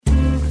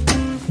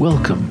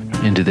Welcome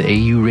into the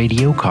AU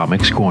Radio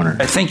Comics Corner.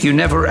 I think you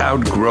never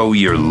outgrow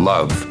your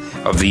love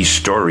of these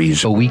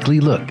stories. A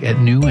weekly look at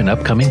new and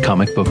upcoming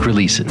comic book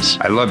releases.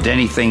 I loved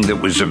anything that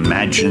was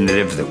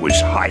imaginative, that was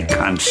high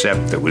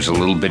concept, that was a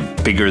little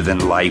bit bigger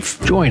than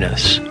life. Join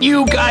us.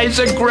 You guys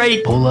are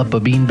great. Pull up a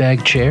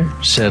beanbag chair,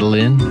 settle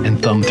in,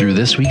 and thumb through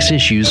this week's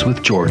issues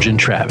with George and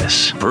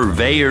Travis.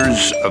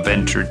 Purveyors of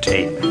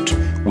entertainment,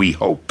 we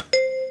hope.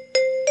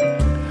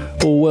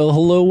 Well,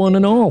 hello, one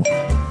and all.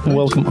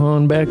 Welcome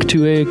on back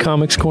to a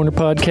Comics Corner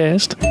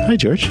podcast. Hi,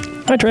 George.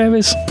 Hi,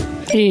 Travis.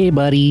 Hey,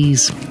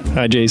 buddies.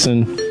 Hi,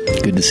 Jason.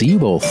 Good to see you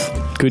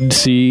both. Good to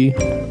see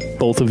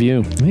both of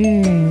you.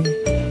 Yay.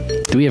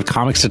 Do we have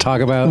comics to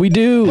talk about? We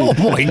do. Oh,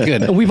 boy,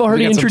 good. We've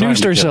already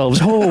introduced ourselves.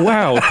 Oh,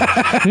 wow.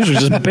 These are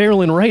just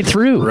barreling right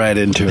through. Right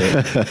into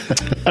it.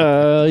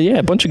 Yeah,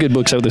 a bunch of good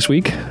books out this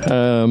week.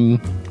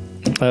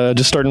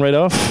 Just starting right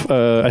off,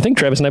 I think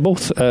Travis and I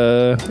both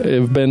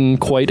have been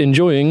quite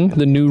enjoying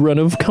the new run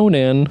of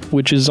Conan,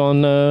 which is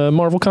on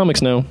Marvel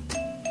Comics now,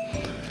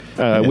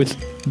 with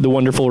the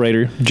wonderful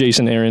writer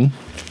Jason Aaron,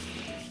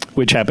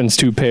 which happens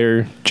to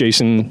pair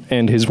Jason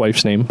and his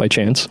wife's name by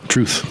chance.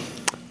 Truth.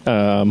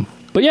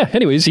 But yeah,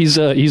 anyways, he's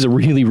a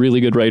really,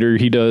 really good writer.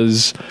 He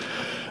does,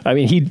 I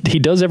mean, he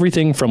does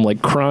everything from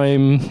like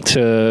crime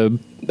to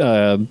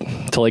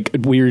like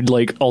weird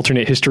like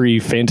alternate history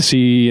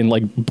fantasy and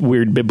like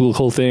weird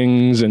biblical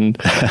things, and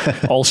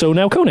also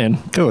now Conan.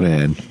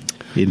 Conan,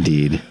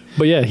 indeed.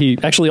 But yeah, he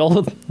actually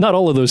not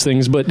all of those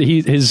things, but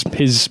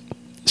his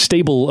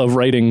stable of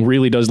writing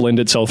really does lend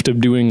itself to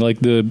doing like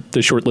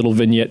the short little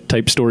vignette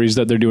type stories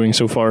that they're doing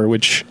so far,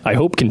 which I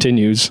hope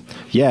continues.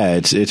 Yeah,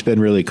 it's been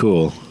really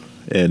cool,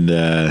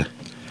 and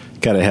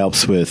kind of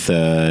helps with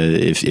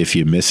if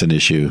you miss an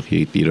issue,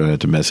 you don't have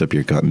to mess up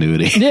your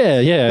continuity.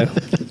 Yeah.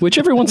 Which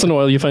every once in a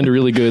while you find a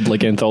really good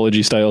like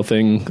anthology style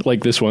thing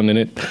like this one,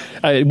 and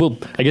I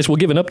guess we'll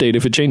give an update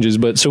if it changes,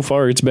 but so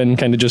far it's been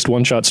kind of just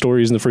one shot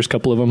stories in the first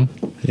couple of them.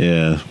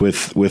 Yeah,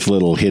 with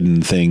little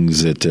hidden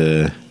things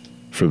that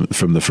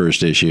from the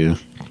first issue.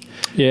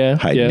 Yeah,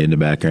 hiding in the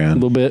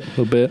background a little bit.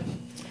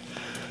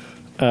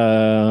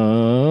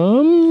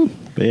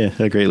 But yeah,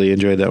 I greatly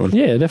enjoyed that one.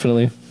 Yeah,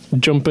 definitely.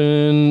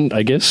 Jumping,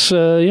 I guess,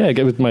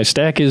 my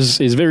stack is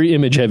very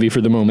image heavy for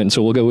the moment,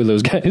 so we'll go with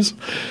those guys.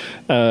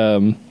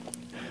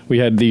 We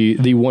had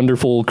the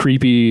wonderful,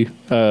 creepy,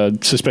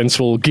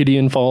 suspenseful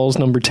Gideon Falls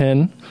number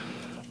 10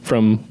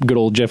 from good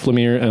old Jeff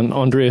Lemire and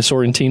Andrea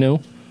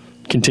Sorrentino,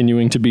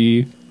 continuing to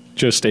be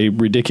just a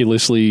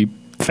ridiculously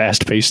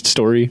fast-paced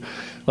story.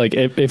 Like,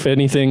 if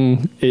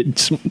anything,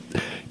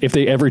 if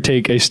they ever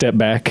take a step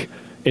back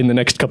in the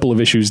next couple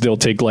of issues, they'll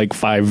take like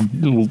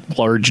 5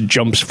 large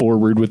jumps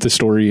forward with the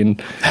story,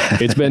 and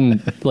it's been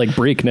like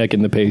breakneck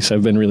in the pace.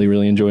 I've been really,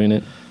 really enjoying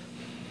it.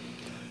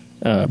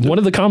 One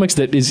of the comics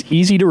that is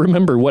easy to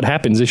remember what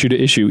happens issue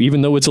to issue,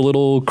 even though it's a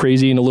little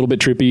crazy and a little bit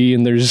trippy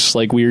and there's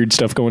like weird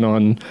stuff going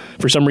on.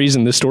 For some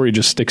reason, this story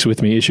just sticks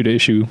with me issue to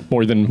issue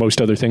more than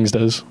most other things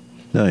does.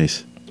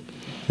 Nice.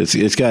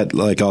 It's got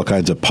like all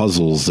kinds of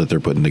puzzles that they're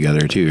putting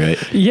together too,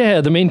 right?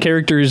 Yeah, the main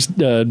character is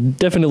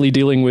definitely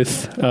dealing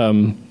with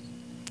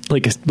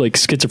like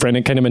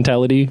schizophrenic kind of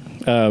mentality.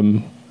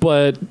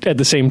 But at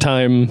the same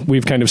time,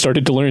 we've kind of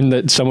started to learn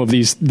that some of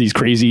these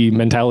crazy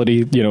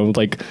mentality,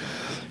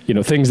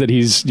 things that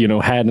he's,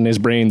 had in his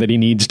brain that he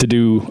needs to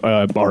do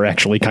are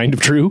actually kind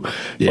of true.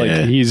 Yeah. Like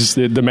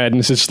the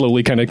madness is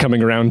slowly kind of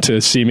coming around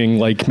to seeming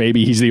like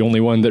maybe he's the only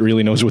one that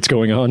really knows what's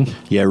going on.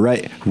 Yeah,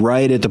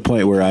 right at the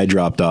point where I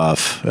dropped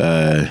off,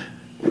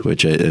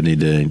 which I need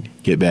to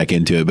get back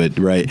into it, but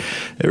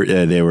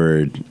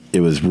it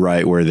was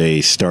right where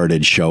they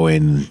started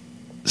showing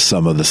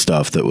some of the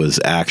stuff that was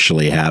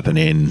actually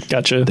happening.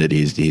 Gotcha. That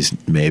he's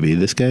maybe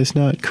this guy's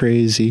not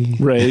crazy.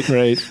 Right.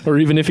 Or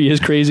even if he is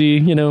crazy,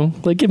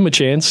 like give him a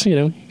chance,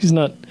 he's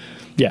not.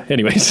 Yeah,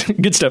 anyways,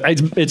 good stuff.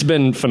 It's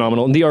been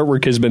phenomenal. And the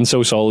artwork has been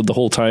so solid the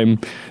whole time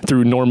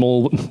through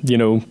normal,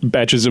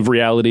 batches of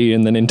reality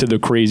and then into the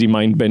crazy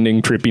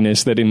mind-bending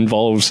trippiness that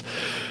involves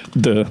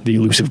the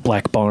elusive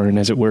Black Barn,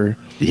 as it were.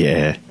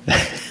 Yeah.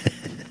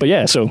 But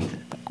yeah, so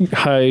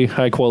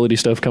high quality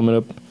stuff coming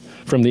up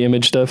from the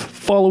Image stuff.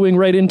 Following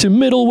right into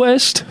Middle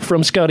West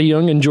from Scotty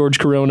Young and George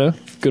Corona.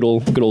 Good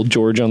old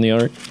George on the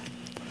art.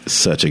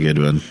 Such a good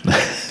one.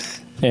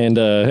 And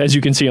as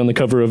you can see on the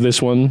cover of this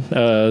one,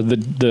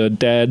 the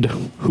dad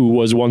who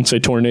was once a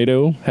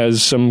tornado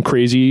has some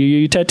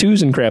crazy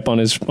tattoos and crap on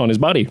his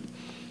body.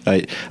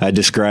 I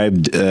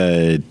described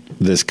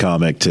this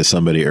comic to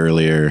somebody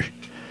earlier,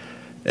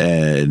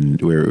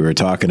 and we were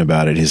talking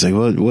about it. He's like,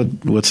 "Well,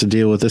 what's the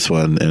deal with this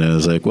one?" And I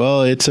was like,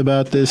 "Well, it's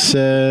about this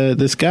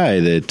guy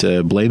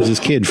that blames his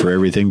kid for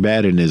everything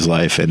bad in his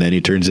life, and then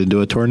he turns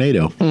into a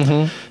tornado."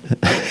 Mm-hmm.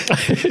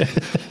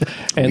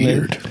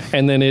 Weird.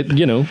 Then it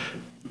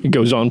it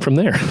goes on from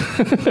there.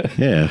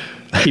 Yeah.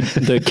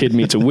 The kid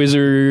meets a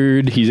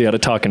wizard. He's got a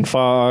talking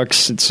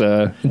fox. It's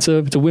a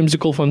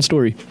whimsical, fun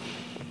story.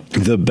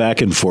 The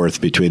back and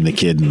forth between the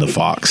kid and the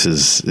fox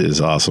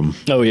is awesome.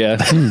 Oh yeah.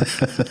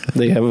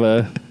 They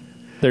have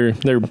they're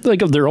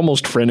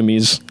almost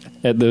frenemies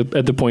at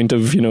the point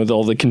of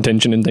all the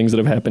contention and things that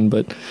have happened.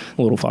 But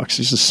Little Fox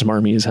is just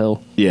smarmy as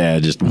hell. Yeah,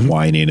 just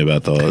whining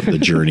about the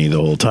journey the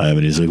whole time,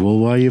 and he's like, "Well,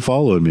 why are you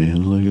following me?"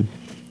 I'm like,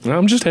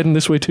 I'm just heading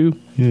this way too.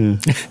 "Yeah."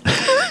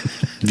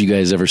 Have you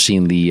guys ever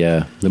seen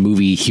the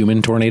movie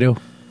Human Tornado?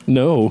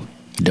 No.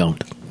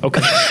 Don't.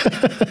 Okay.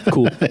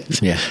 Cool.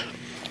 Yeah.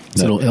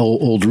 It's an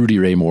old Rudy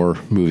Ray Moore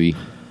movie.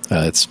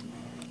 It's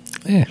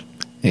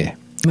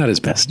not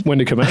his best. When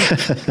did it come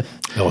out?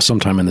 Oh,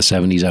 sometime in the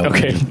 70s.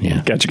 Okay.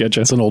 Yeah.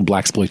 Gotcha. It's an old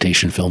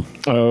blaxploitation film.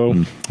 Oh,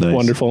 nice.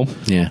 Wonderful.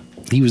 Yeah.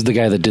 He was the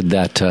guy that did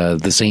that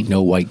This Ain't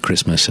No White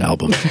Christmas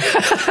album.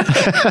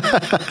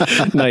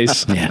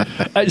 Nice. Yeah.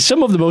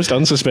 Some of the most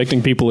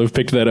unsuspecting people have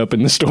picked that up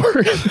in the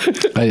store.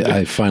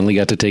 I finally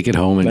got to take it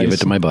home and give it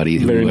to my buddy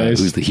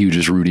who's the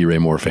hugest Rudy Ray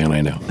Moore fan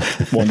I know.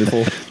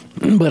 Wonderful.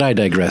 But I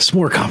digress.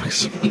 More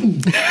comics.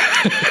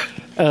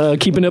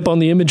 Keeping up on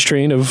the Image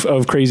train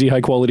of crazy high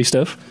quality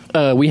stuff.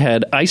 We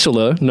had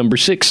Isola number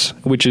 6,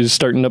 which is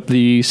starting up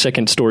the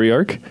second story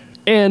arc.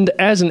 And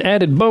as an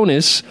added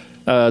bonus,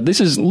 this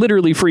is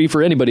literally free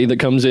for anybody that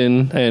comes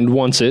in and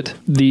wants it.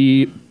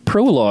 The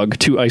prologue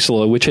to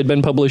Isola, which had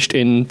been published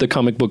in the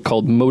comic book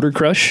called Motor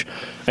Crush,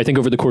 I think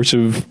over the course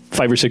of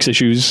 5 or 6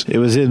 issues. It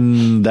was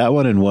in that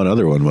one and one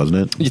other one, wasn't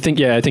it? You think?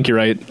 Yeah, I think you're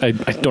right. I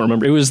don't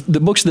remember. It was the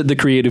books that the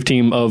creative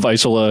team of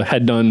Isola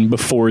had done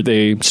before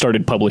they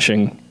started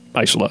publishing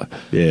Isola.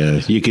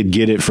 Yeah, you could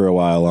get it for a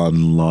while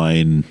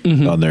online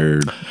on their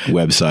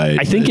website.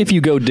 I think if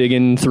you go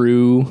digging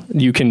through,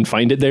 you can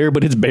find it there,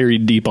 but it's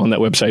buried deep on that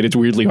website. It's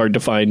weirdly hard to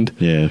find.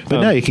 Yeah,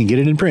 but now you can get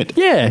it in print.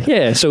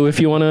 Yeah. So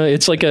if you want to,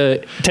 it's like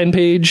a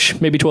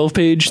 10-page, maybe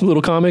 12-page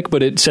little comic,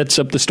 but it sets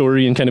up the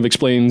story and kind of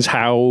explains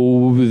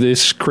how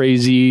this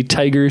crazy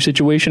tiger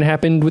situation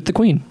happened with the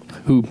queen,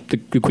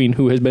 the queen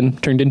who has been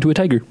turned into a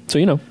tiger.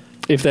 So,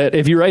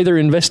 if you're either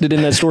invested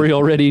in that story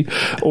already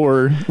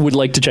or would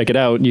like to check it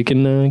out, you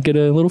can get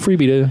a little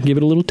freebie to give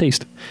it a little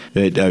taste.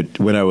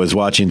 When I was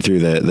watching through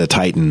the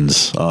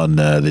Titans on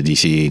the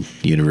DC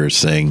Universe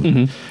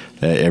thing,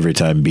 every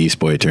time Beast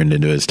Boy turned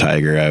into his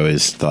tiger, I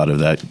always thought of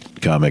that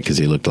comic because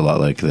he looked a lot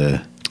like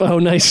the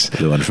nice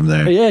one from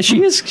there. Yeah,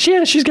 she is.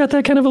 She's got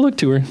that kind of a look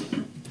to her.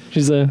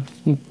 She's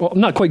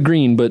not quite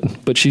green,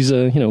 but she's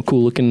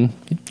cool looking.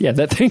 Yeah,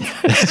 that thing.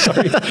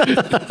 Sorry.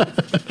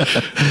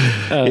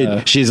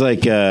 She's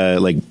like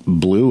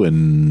blue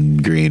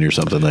and green or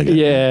something like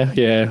that.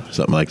 Yeah.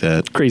 Something like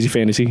that. Crazy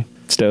fantasy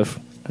stuff.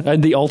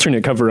 The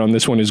alternate cover on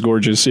this one is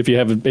gorgeous. If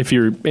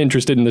you're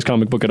interested in this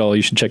comic book at all,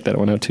 you should check that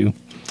one out too.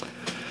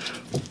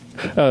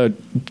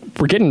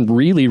 We're getting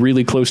really,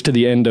 really close to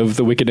the end of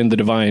The Wicked and the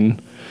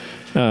Divine.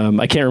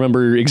 I can't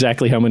remember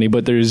exactly how many,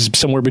 but there's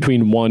somewhere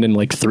between 1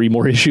 and 3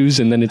 more issues,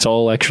 and then it's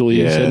all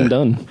actually said and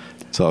done.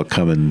 It's all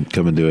coming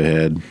to a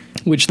head.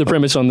 Which the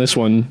premise on this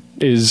one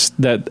is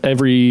that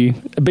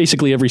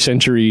basically every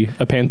century,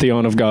 a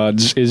pantheon of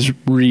gods is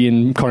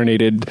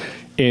reincarnated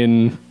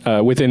within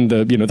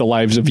the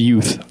lives of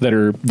youth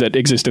that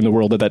exist in the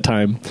world at that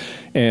time,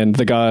 and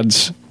the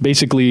gods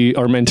basically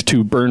are meant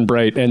to burn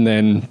bright and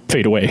then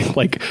fade away.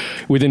 Like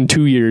within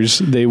 2 years,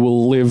 they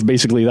will live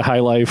basically the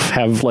high life,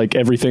 have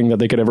everything that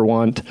they could ever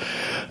want,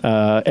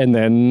 and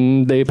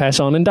then they pass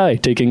on and die,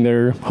 taking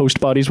their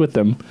host bodies with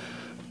them.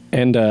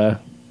 And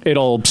it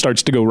all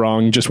starts to go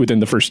wrong just within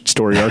the first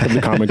story arc of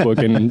the comic book,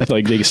 and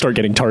they start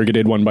getting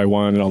targeted one by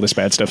one, and all this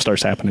bad stuff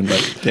starts happening.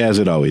 But as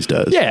it always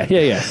does.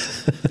 Yeah.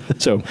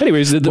 So,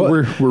 anyways,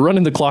 we're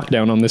running the clock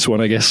down on this one,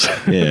 I guess.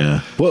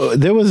 Yeah. Well,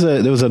 there was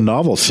a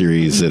novel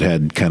series that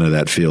had kind of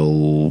that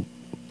feel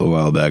a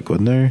while back,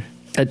 wasn't there?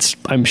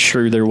 I'm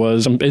sure there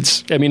was.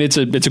 It's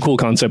a cool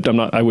concept.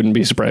 I wouldn't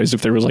be surprised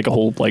if there was a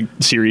whole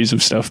series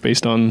of stuff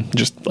based on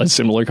just a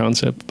similar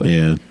concept. But.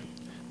 Yeah.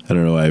 I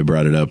don't know why I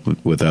brought it up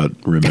without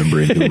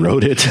remembering who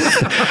wrote it.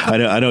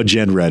 I know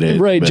Jen read it.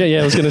 Right,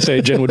 Jen, I was going to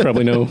say Jen would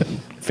probably know,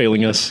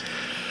 failing us.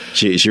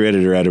 She read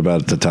it right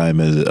about the time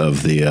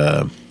of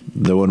the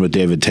one with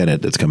David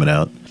Tennant that's coming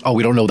out. Oh,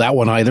 we don't know that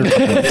one either.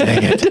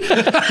 Dang it.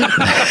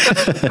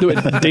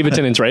 David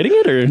Tennant's writing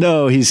it, or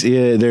no?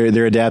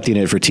 They're adapting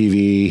it for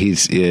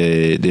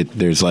TV.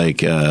 There's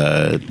like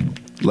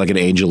an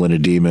angel and a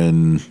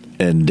demon,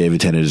 and David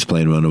Tennant is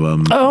playing one of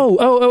them.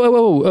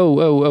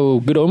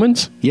 Oh, Good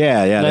Omens?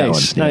 Yeah,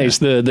 nice, that one.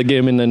 Nice. Yeah. The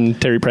Gaiman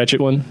and Terry Pratchett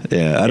one.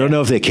 Yeah, I don't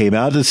know if they came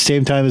out at the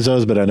same time as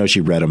those, but I know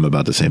she read them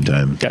about the same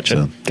time.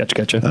 Gotcha. I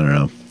don't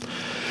know.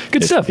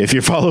 Good stuff. If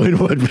you're following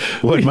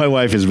what my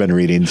wife has been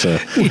reading, so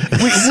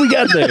we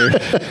got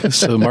there.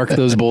 So mark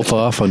those both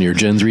off on your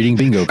Jen's Reading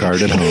bingo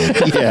card at home.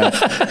 Yeah.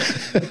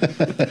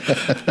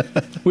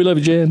 We love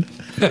you, Jen.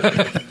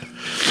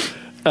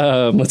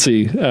 Let's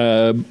see.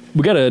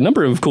 We got a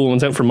number of cool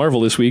ones out from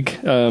Marvel this week.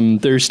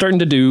 They're starting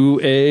to do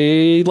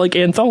a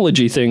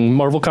anthology thing.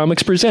 Marvel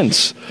Comics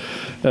Presents.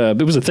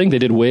 It was a thing they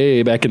did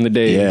way back in the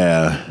day.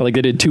 Yeah. They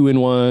did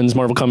 2-in-1s,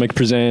 Marvel Comics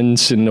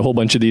Presents, and a whole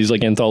bunch of these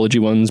anthology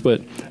ones.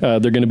 But they're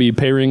going to be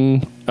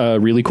pairing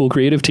really cool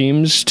creative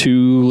teams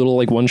to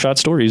little one-shot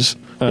stories.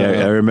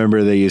 I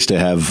remember they used to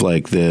have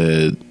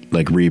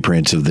like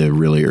reprints of the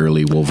really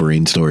early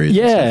Wolverine stories.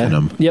 Yeah. And stuff in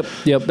them.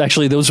 Yep.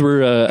 Actually, those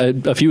were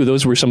a few of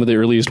those were some of the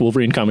earliest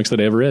Wolverine comics that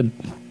I ever read.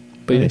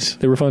 But nice. Yeah,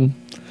 they were fun.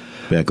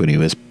 Back when he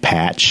was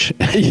Patch.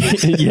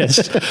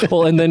 Yes.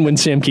 Well, and then when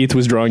Sam Keith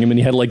was drawing him and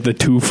he had like the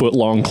 2-foot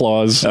long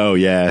claws. Oh,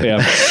 yeah. Yeah.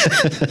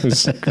 It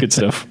was good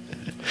stuff.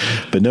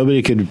 But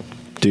nobody could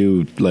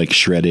do like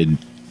shredded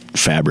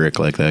fabric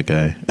like that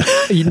guy.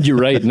 You're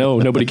right. No,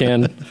 nobody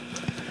can.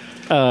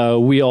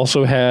 We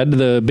also had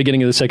the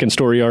beginning of the second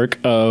story arc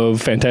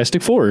of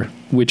Fantastic Four,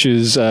 which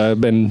has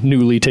been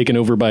newly taken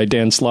over by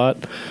Dan Slott.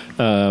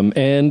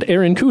 And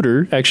Aaron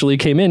Cooter actually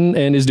came in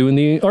and is doing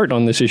the art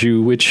on this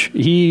issue, which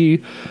he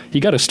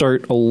got to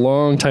start a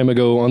long time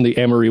ago on the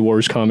Amory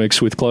Wars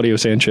comics with Claudio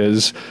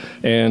Sanchez.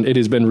 And it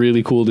has been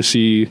really cool to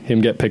see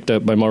him get picked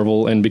up by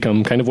Marvel and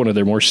become kind of one of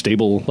their more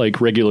stable, like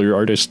regular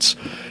artists.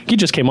 He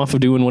just came off of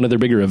doing one of their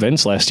bigger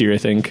events last year, I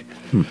think.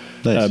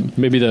 Nice.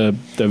 Maybe the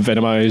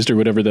Venomized or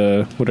whatever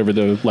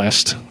the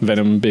last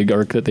Venom big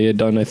arc that they had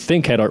done, I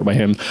think had art by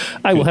him.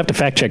 I will have to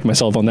fact check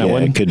myself on that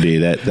one. It could be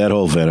that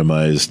whole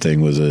Venomized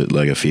thing was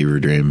like a fever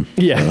dream.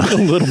 Yeah, a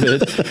little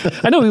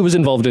bit. I know he was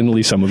involved in at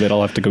least some of it.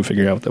 I'll have to go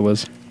figure out what that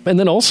was. And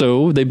then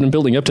also, they've been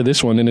building up to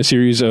this one in a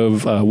series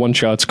of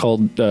one-shots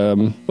called,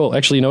 well,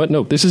 actually, you know what?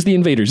 No, this is the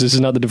Invaders. This is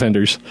not the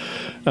Defenders.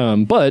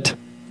 But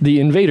the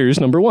Invaders,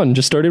 #1,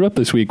 just started up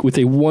this week with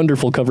a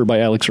wonderful cover by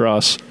Alex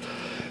Ross.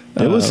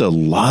 There was a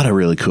lot of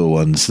really cool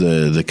ones.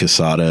 The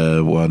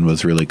Quesada one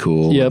was really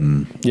cool.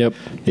 Yep.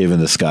 Even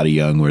the Scotty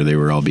Young, where they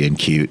were all being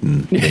cute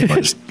and they were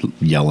just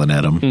yelling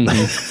at him.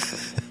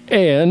 Mm-hmm.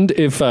 And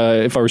if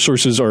our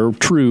sources are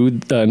true,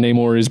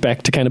 Namor is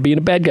back to kind of being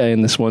a bad guy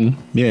in this one.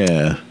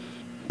 Yeah.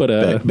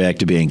 But back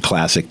to being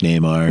classic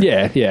Namor.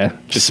 Yeah.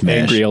 Just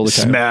angry all the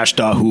time. Smash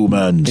the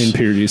humans.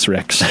 Imperius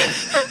Rex.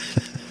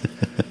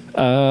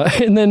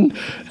 And then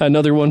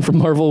another one from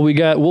Marvel, we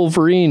got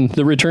Wolverine,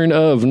 the return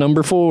of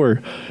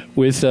 #4,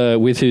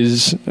 with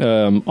his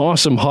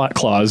awesome hot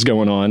claws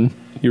going on.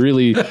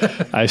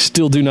 I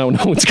still do not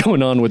know what's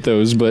going on with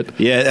those, but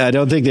yeah, I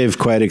don't think they've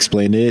quite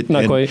explained it.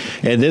 Not quite.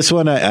 And this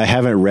one, I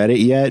haven't read it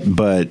yet,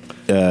 but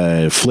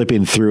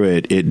flipping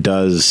through it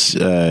does.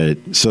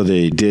 So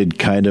they did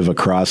kind of a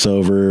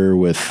crossover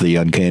with the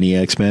Uncanny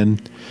X-Men.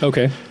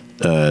 Okay.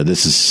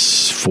 This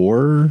is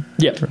 4.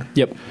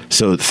 Yep.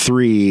 So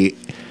 3.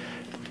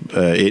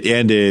 It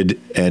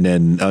ended, and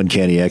then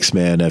Uncanny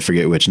X-Men, I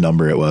forget which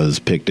number it was,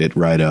 picked it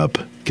right up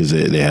because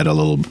they had a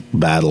little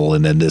battle,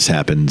 and then this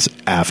happens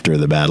after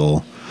the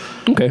battle.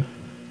 Okay.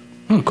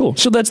 Oh, cool.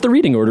 So that's the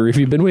reading order if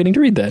you've been waiting to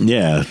read that.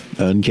 Yeah.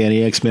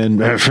 Uncanny X-Men.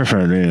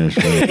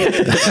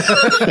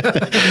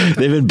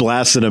 They've been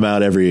blasting them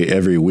out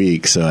every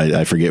week, so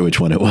I forget which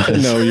one it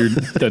was. No,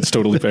 that's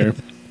totally fair.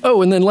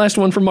 Oh, and then last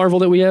one from Marvel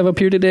that we have up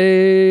here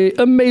today,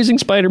 Amazing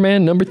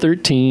Spider-Man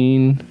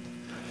 #13.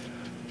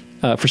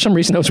 For some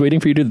reason, I was waiting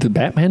for you to do the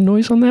Batman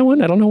noise on that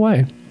one. I don't know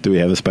why. Do we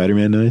have a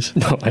Spider-Man noise?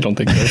 No, I don't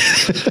think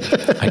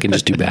so. I can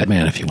just do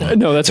Batman if you want.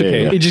 No, that's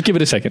okay. Just give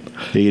it a second.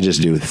 You can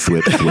just do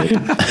flip.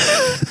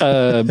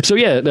 So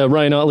yeah,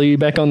 Ryan Otley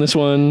back on this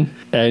one.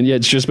 And yeah,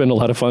 it's just been a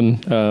lot of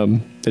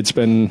fun. It's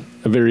been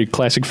a very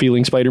classic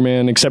feeling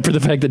Spider-Man, except for the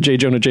fact that J.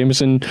 Jonah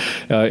Jameson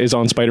is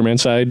on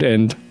Spider-Man's side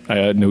and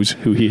knows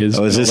who he is.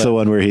 Oh, is this the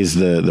one where he's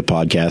the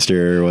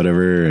podcaster or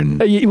whatever?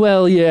 And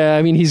well, yeah.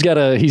 I mean, he's got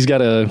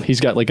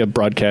like a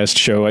broadcast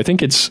show. I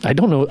think I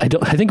don't know.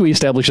 I think we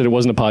established that it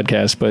wasn't a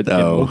podcast, but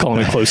we'll call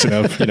it close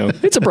enough.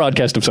 It's a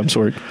broadcast of some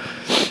sort.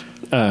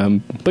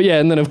 But yeah,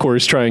 and then of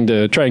course trying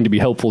to be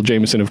helpful,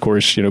 Jameson of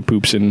course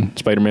poops in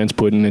Spider-Man's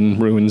pudding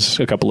and ruins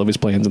a couple of his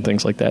plans and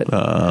things like that,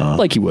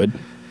 like he would.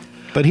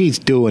 But he's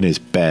doing his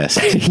best.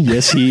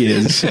 Yes, he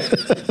is.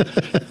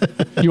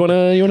 You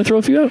wanna throw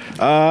a few out?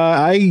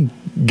 I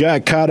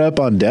got caught up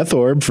on Death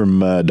Orb from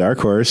Dark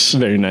Horse.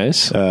 Very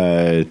nice.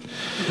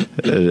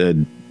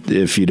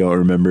 If you don't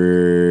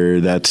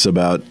remember, that's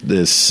about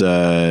this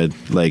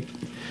like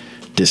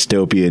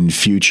dystopian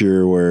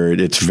future where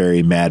it's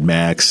very Mad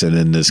Max, and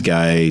then this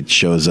guy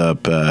shows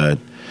up.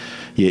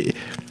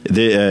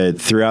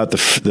 Throughout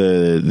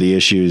the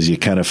issues, you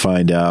kind of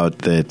find out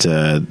that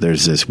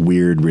there's this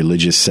weird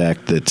religious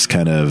sect that's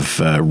kind of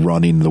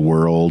running the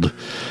world,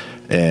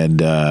 and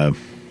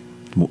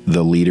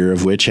the leader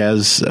of which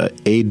has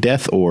a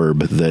death orb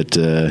that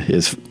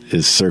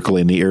is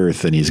circling the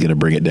earth, and he's going to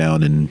bring it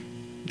down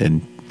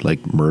and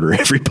like murder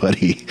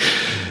everybody.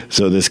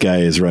 So this guy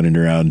is running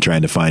around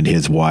trying to find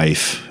his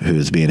wife,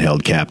 who's being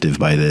held captive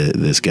by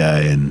this guy.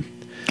 And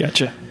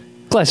gotcha.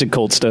 Classic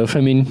cult stuff. I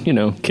mean,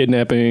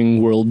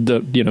 kidnapping, world,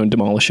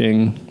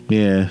 demolishing.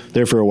 Yeah.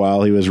 There for a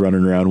while, he was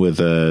running around with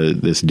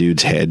this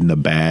dude's head in a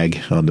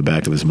bag on the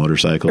back of his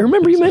motorcycle. I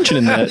remember you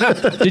mentioning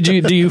that.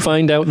 Do you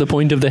find out the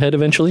point of the head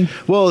eventually?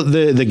 Well,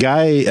 the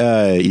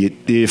guy,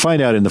 you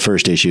find out in the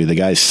first issue, the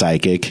guy's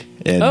psychic.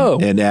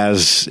 And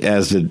as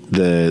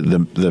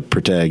the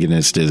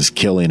protagonist is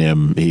killing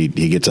him, he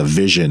gets a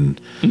vision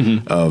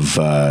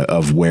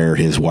of where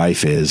his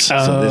wife is.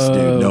 So this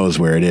dude knows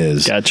where it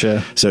is.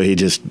 Gotcha. So he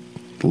just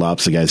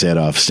lops the guy's head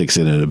off, sticks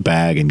it in a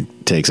bag,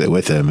 and takes it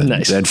with him. And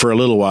nice. then for a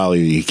little while,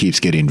 he keeps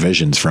getting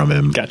visions from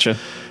him. Gotcha.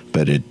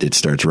 But it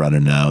starts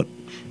running out,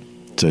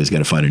 so he's got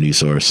to find a new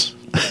source.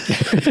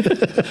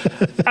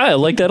 I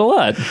like that a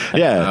lot.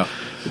 Yeah.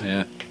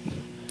 Yeah.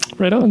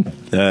 Right on.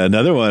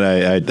 Another one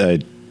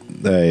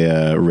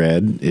I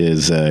read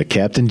is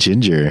Captain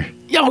Ginger.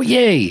 Oh,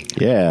 yay!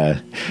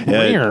 Yeah.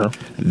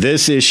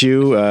 This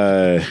issue,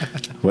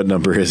 what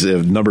number is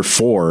it? Number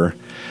 4.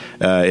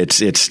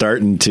 It's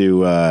starting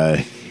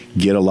to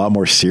get a lot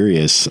more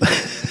serious.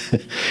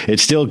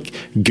 It's still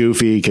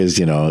goofy because,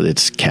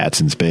 it's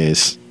cats in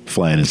space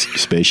flying a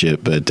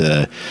spaceship,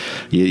 but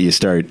you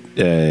start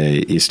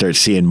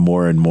seeing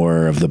more and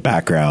more of the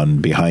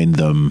background behind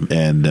them,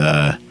 and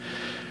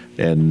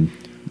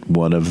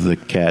one of the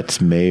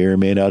cats may or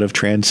may not have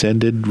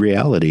transcended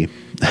reality.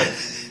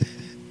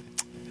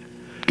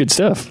 Good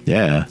stuff.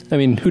 Yeah. I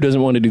mean, who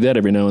doesn't want to do that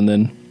every now and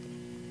then?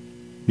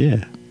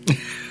 Yeah.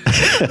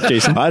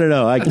 Jason? I don't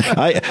know.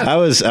 I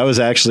was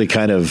actually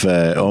kind of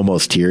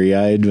almost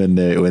teary-eyed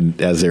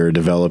as they were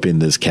developing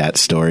this cat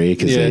story,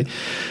 because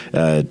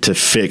to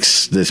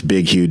fix this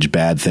big huge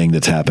bad thing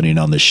that's happening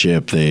on the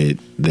ship,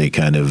 they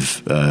kind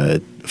of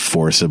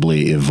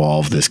forcibly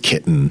evolve this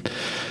kitten,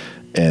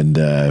 and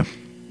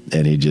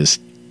he just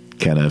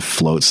kind of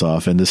floats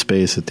off into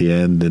space at the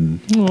end, and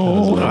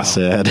that's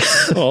sad.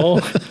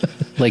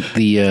 Like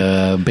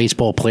the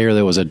baseball player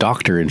that was a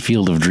doctor in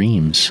Field of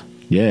Dreams.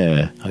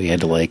 Yeah. Oh, he had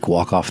to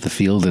walk off the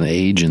field and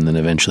age, and then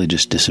eventually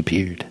just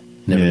disappeared.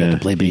 Never got to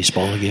play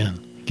baseball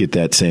again. Get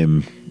that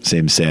same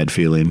sad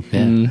feeling.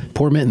 Yeah.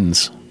 Poor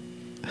Mittens.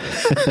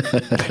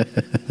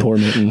 Poor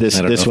Mittens.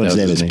 This one's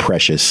name is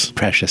Precious.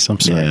 Precious. I'm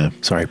sorry. Yeah.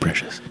 Sorry,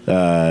 Precious.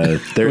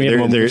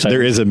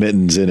 There is a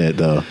Mittens in it,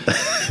 though.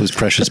 Was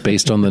Precious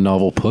based on the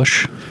novel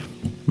Push?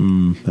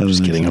 I'm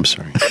just kidding. I'm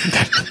sorry.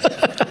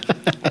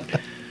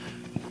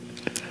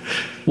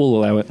 We'll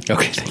allow it.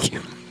 Okay, thank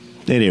you.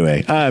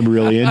 Anyway, I'm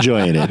really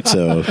enjoying it,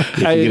 so if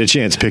you get a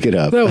chance, pick it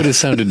up. That would have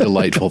sounded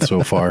delightful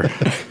so far.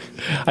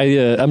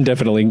 I'm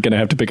definitely going to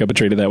have to pick up a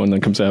trade of that when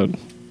that comes out.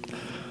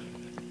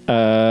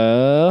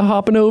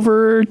 Hopping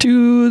over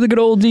to the good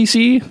old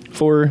DC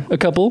for a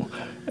couple.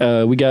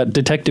 We got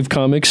Detective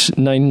Comics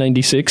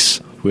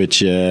 996.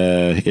 Which,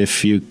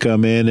 if you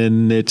come in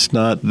and it's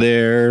not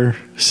there,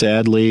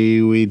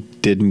 sadly, we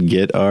didn't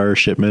get our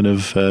shipment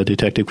of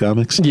Detective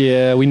Comics.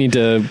 Yeah, we need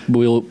to.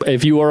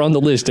 If you are on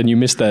the list and you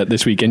missed that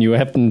this week, and you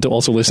happen to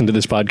also listen to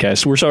this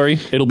podcast, we're sorry.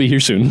 It'll be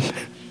here soon.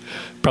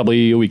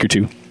 Probably a week or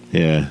two.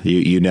 Yeah,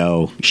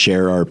 you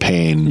share our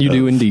pain. You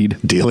do indeed.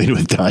 Dealing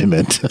with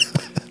Diamond.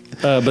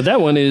 But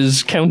that one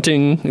is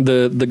counting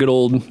the good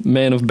old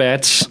man of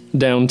bats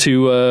down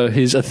to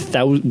his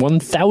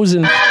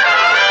 1,000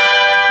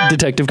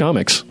 Detective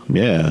Comics.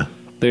 Yeah.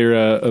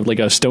 They're like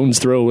a stone's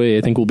throw away.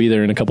 I think we'll be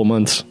there in a couple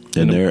months.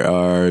 And there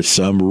are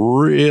some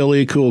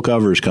really cool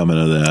covers coming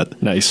of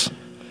that. Nice.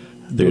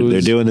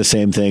 They're doing the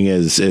same thing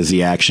as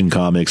the Action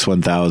Comics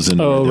 1000.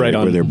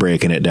 Where they're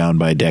breaking it down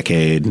by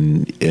decade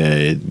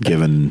and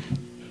giving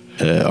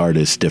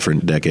artists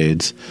different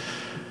decades.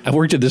 I've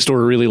worked at this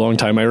store a really long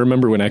time. I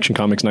remember when Action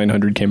Comics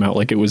 900 came out,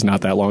 like it was not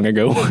that long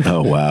ago.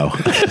 Oh, wow.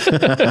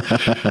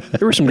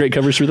 There were some great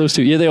covers for those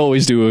too. Yeah, they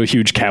always do a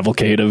huge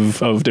cavalcade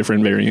of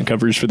different variant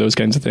covers for those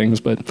kinds of things,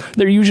 but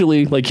they're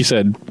usually, like you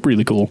said,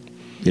 really cool.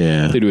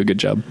 Yeah. They do a good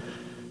job.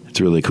 It's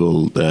really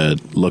cool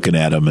looking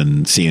at them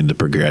and seeing the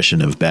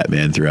progression of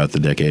Batman throughout the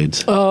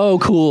decades. Oh,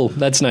 cool.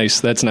 That's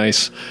nice. That's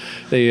nice.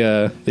 They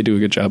do a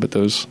good job at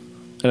those.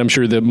 And I'm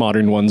sure the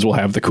modern ones will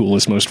have the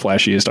coolest, most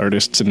flashiest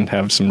artists and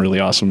have some really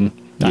awesome...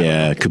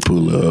 Yeah,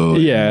 Capullo.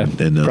 Yeah.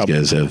 And those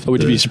guys have... I would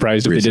be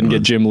surprised if they didn't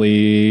get Jim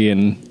Lee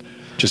and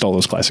just all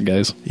those classic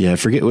guys. Yeah, I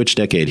forget which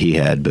decade he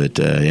had, but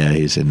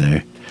he's in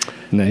there.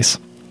 Nice.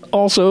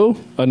 Also,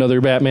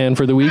 another Batman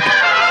for the week.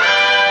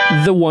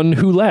 The One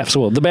Who Laughs.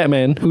 Well, The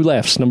Batman Who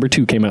Laughs, number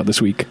 2 came out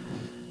this week.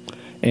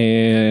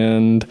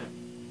 And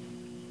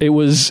it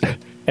was...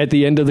 At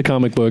the end of the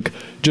comic book,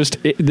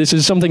 this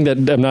is something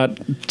that I'm not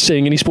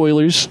saying any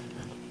spoilers,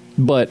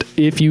 but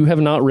if you have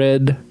not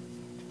read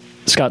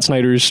Scott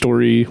Snyder's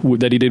story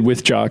that he did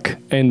with Jock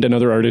and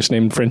another artist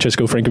named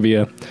Francesco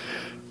Francavilla,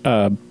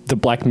 The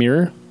Black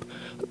Mirror,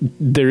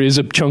 there is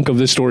a chunk of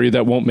this story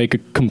that won't make a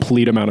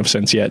complete amount of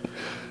sense yet.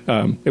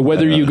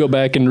 Whether you go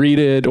back and read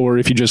it or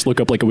if you just look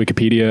up like a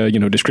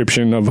Wikipedia,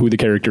 description of who the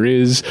character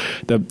is,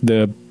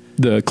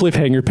 the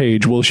cliffhanger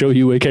page will show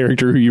you a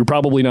character who you're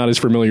probably not as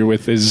familiar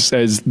with as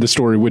the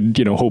story would,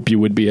 hope you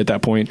would be at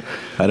that point.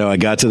 I know. I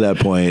got to that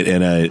point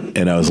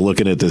and I was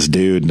looking at this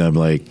dude and I'm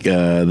like,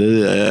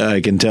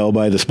 I can tell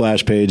by the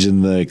splash page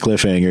and the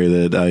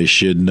cliffhanger that I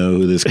should know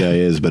who this guy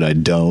is, but I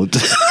don't.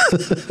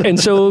 And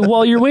so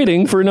while you're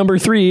waiting for number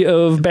 3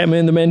 of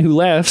Batman, The Batman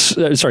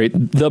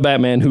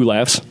Who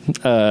Laughs,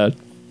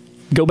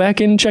 go back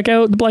and check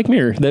out The Black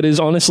Mirror. That is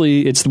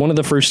honestly, it's one of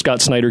the first Scott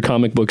Snyder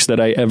comic books that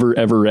I ever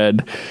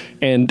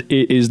it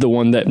is the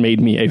one that made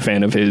me a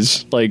fan of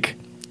his. Like,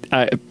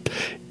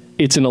 it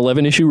It's an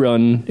 11-issue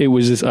run. It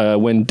was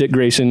when Dick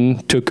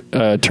Grayson took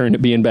a turn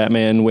at being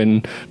Batman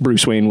when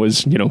Bruce Wayne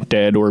was,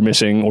 dead or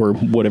missing or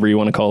whatever you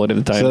want to call it at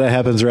the time. So that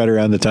happens right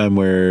around the time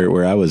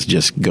where I was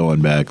just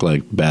going back,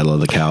 like Battle of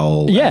the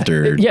Cowl. Yep.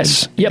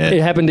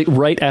 It happened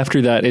right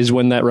after that is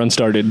when that run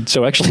started.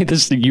 So actually,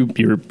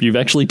 you've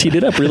actually teed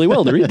it up really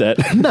well to read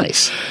that.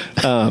 Nice.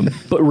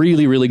 But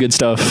really, really good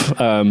stuff.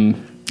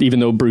 Even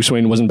though Bruce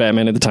Wayne wasn't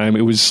Batman at the time,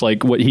 it was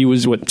like what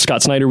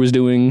Scott Snyder was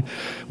doing,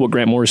 what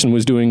Grant Morrison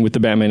was doing with the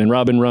Batman and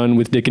Robin run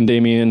with Dick and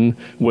Damian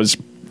was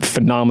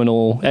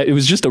phenomenal. It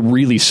was just a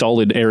really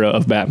solid era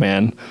of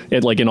Batman,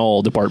 in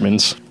all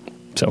departments.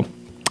 So,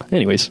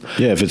 anyways.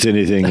 Yeah, if it's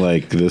anything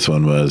like this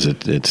one was,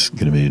 it's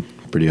going to be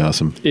pretty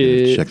awesome.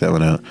 Check that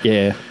one out.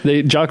 Yeah.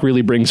 Jock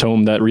really brings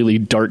home that really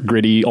dark,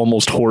 gritty,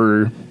 almost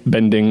horror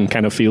bending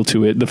kind of feel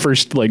to it. The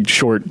first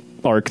short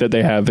arc that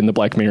they have in the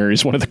Black Mirror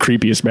is one of the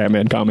creepiest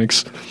Batman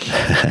comics.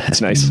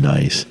 It's nice.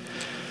 Nice.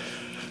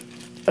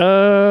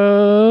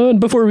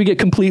 Before we get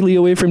completely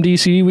away from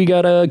DC, we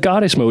got a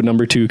Goddess Mode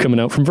 #2 coming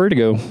out from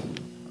Vertigo.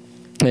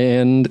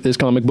 And this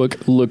comic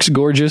book looks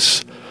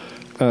gorgeous.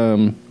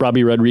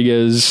 Robbie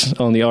Rodriguez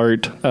on the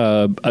art.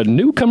 A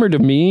newcomer to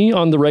me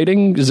on the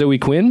writing, Zoe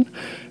Quinn,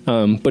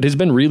 but has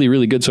been really,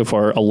 really good so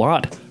far. A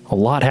lot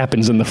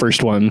happens in the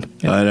first one.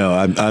 I know.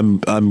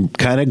 I'm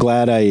kind of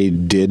glad I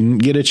didn't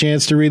get a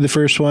chance to read the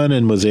first one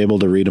and was able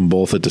to read them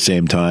both at the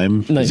same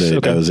time. Nice.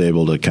 Okay. I was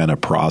able to kind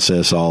of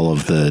process all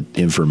of the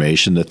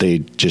information that they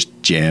just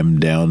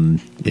jammed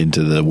down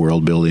into the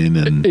world building.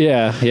 And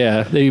yeah.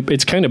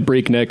 It's kind of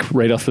breakneck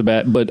right off the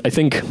bat, but I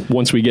think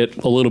once we get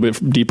a little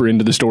bit deeper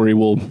into the story,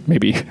 we'll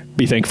maybe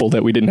be thankful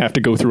that we didn't have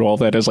to go through all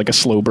that as a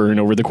slow burn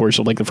over the course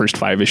of the first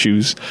 5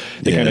 issues.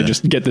 They kind of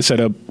just get the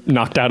setup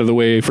knocked out of the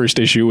way first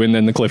issue, and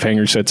then the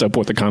cliffhanger sets up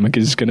what the comic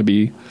is going to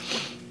be,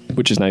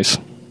 which is nice.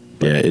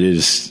 Yeah, it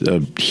is a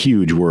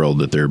huge world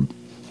that they're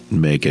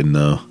making,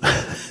 though.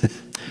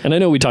 And I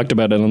know we talked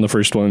about it on the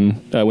first one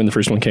when the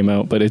first one came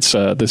out, but it's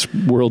this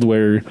world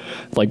where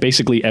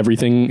basically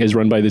everything is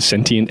run by this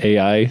sentient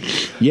AI.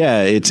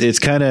 Yeah, it's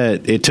kind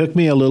of, it took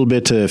me a little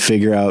bit to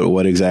figure out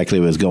what exactly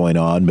was going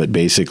on, but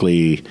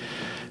basically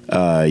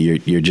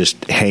you're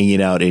just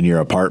hanging out in your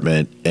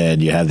apartment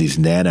and you have these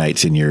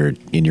nanites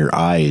in your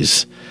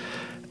eyes,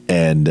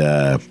 and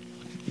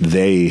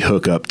they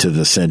hook up to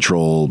the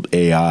central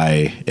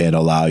AI and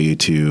allow you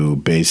to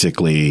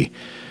basically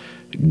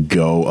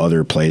go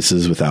other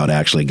places without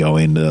actually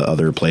going to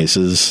other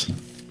places.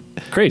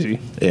 Crazy.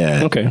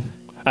 Yeah. Okay.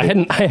 I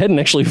hadn't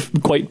actually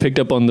quite picked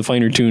up on the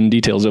finer tuned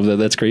details of that.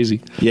 That's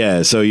crazy.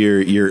 Yeah. So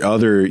you're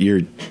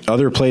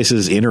other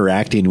places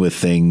interacting with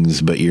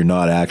things, but you're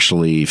not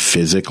actually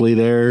physically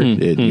there.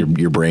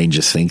 Your brain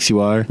just thinks you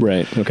are.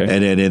 Right. Okay.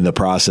 And then in the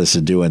process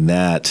of doing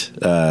that,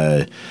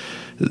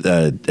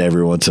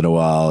 every once in a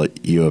while,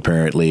 you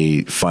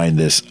apparently find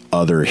this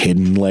other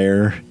hidden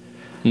layer.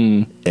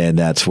 And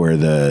that's where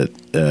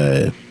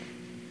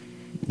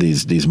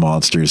these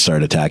monsters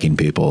start attacking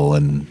people,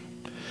 and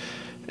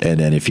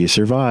then if you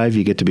survive,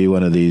 you get to be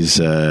one of these.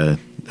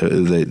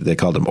 They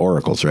call them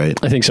oracles, right?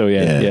 I think so.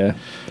 Yeah.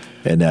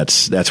 And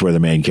that's where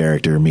the main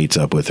character meets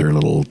up with her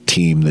little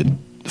team that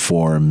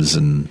forms,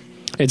 and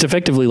it's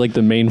effectively like the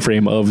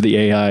mainframe of the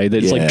AI.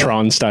 That's like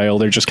Tron style.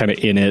 They're just kind of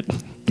in it.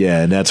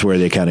 Yeah, and that's where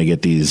they kind of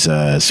get these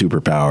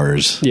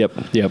superpowers.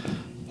 Yep.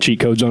 Cheat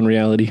codes on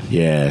reality.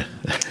 Yeah.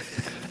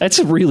 I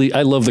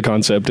love the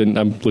concept, and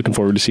I'm looking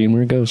forward to seeing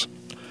where it goes.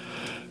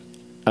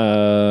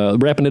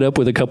 Wrapping it up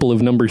with a couple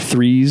of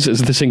 #3s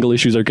as the single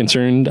issues are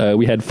concerned.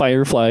 We had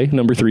Firefly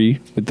 #3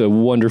 with the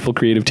wonderful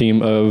creative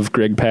team of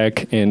Greg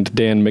Pak and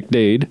Dan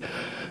McDade,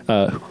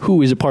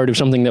 who is a part of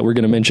something that we're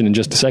going to mention in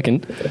just a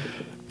second.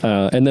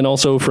 And then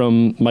also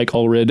from Mike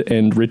Allred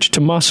and Rich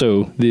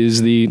Tommaso. This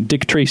is the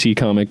Dick Tracy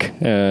comic,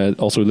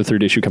 also the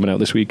 3rd issue coming out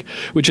this week,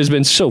 which has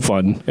been so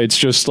fun. It's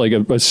just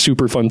a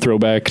super fun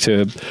throwback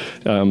to,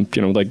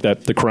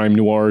 the crime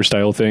noir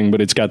style thing, but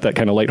it's got that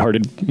kind of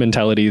lighthearted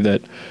mentality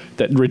that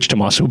Rich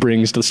Tommaso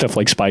brings to stuff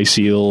like Spy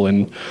Seal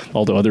and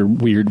all the other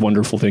weird,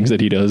 wonderful things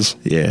that he does.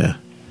 Yeah.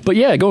 But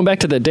yeah, going back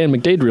to that Dan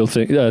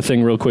McDade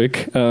thing real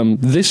quick,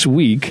 this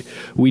week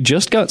we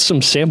just got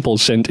some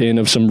samples sent in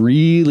of some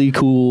really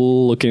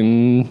cool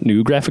looking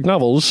new graphic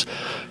novels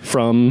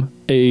from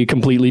a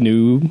completely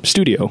new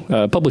studio,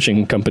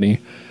 publishing company.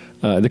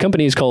 The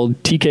company is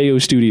called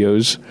TKO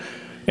Studios,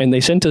 and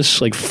they sent us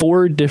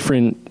 4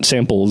 different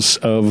samples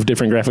of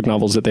different graphic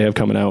novels that they have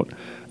coming out.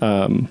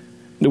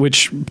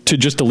 Which,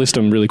 to list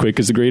them really quick,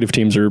 because the creative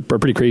teams are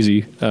pretty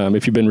crazy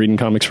if you've been reading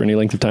comics for any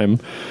length of time.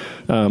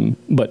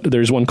 But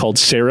there's one called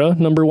Sarah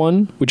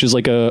 #1, which is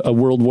a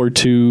World War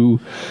II.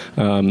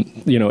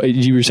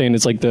 You were saying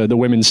it's the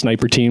women's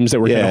sniper teams that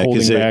were kind of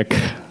holding back.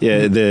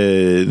 Yeah,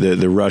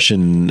 the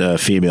Russian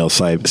female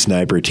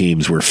sniper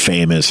teams were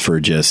famous for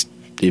just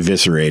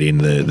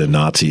eviscerating the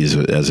Nazis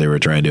as they were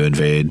trying to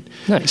invade.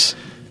 Nice.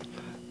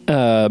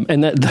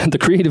 And that the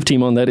creative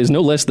team on that is no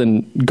less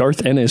than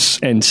Garth Ennis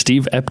and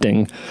Steve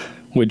Epting,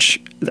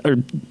 which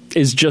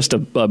is just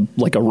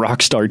a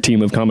rock star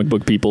team of comic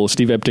book people.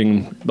 Steve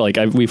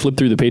Epting, we flipped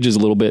through the pages a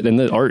little bit, and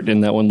the art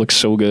in that one looks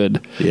so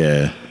good.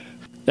 Yeah.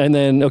 And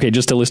then, okay,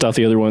 just to list off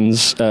the other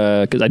ones,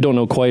 because I don't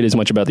know quite as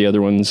much about the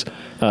other ones,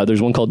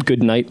 there's one called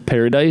Good Night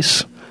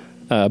Paradise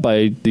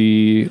by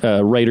the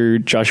writer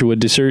Joshua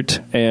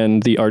Dysert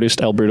and the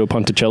artist Alberto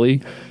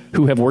Ponticelli,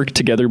 who have worked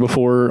together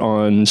before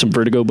on some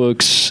Vertigo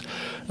books,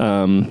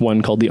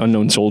 one called The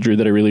Unknown Soldier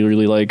that I really,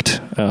 really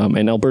liked.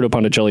 And Alberto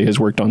Ponticelli has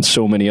worked on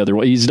so many other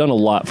ones. He's done a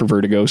lot for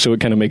Vertigo, so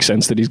it kind of makes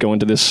sense that he's going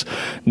to this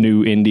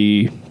new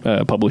indie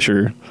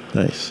publisher.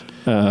 Nice.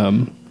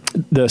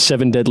 The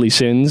Seven Deadly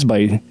Sins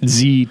by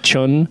Z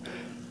Chun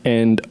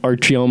and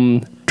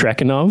Artyom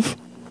Drakenov.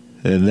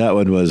 And that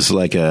one was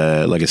like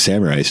a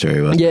samurai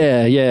story, wasn't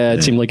it? Yeah.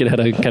 It seemed like it had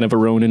a kind of a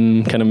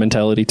Ronin kind of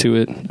mentality to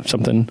it,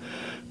 something.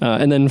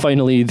 And then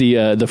finally,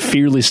 the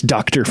Fearless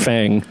Dr.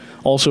 Fang,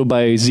 also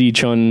by Z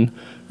Chun,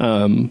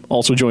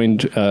 also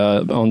joined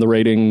on the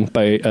writing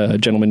by a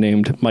gentleman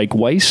named Mike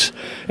Weiss.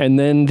 And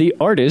then the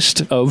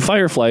artist of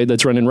Firefly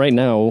that's running right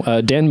now,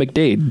 Dan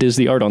McDade, does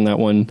the art on that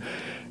one.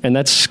 And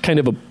that's kind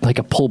of like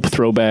a pulp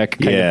throwback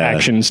kind of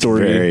action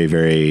story. Very,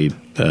 very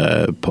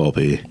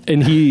pulpy.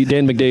 And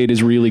Dan McDade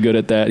is really good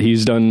at that.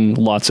 He's done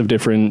lots of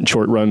different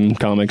short run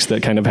comics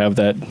that kind of have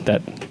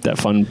that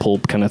fun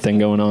pulp kind of thing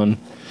going on.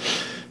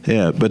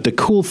 Yeah, but the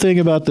cool thing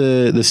about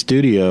the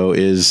studio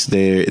is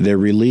they're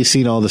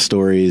releasing all the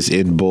stories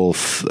in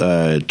both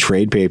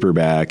trade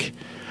paperback,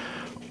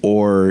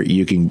 or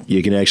you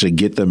can actually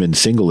get them in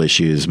single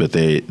issues, but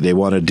they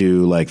want to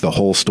do like the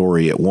whole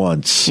story at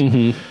once.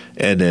 Mm-hmm.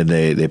 And then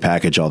they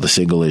package all the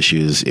single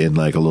issues in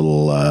like a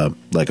little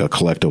like a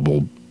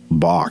collectible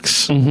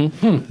box.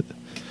 Mm-hmm.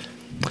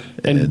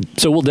 And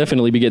so we'll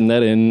definitely be getting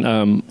that in.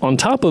 On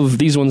top of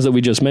these ones that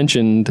we just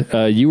mentioned,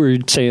 you were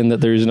saying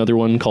that there's another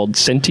one called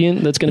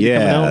Sentient that's going to be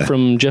coming out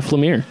from Jeff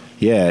Lemire.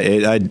 Yeah,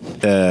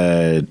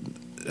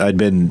 I'd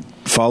been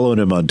following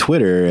him on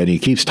Twitter, and he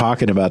keeps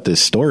talking about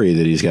this story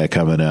that he's got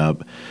coming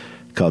up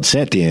called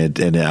Sentient,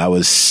 and I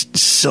was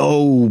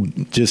so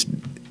just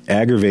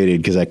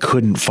aggravated because I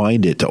couldn't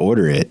find it to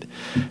order it,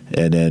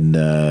 and then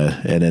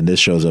this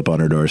shows up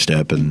on our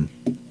doorstep, and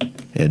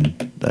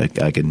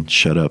I can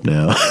shut up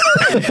now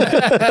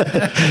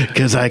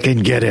because I can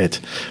get it.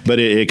 But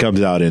it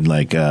comes out in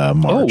like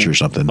March or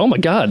something. Oh my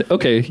God!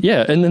 Okay,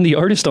 yeah. And then the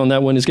artist on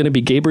that one is going to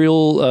be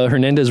Gabriel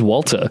Hernandez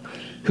Walta,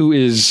 who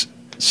is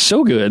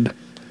so good.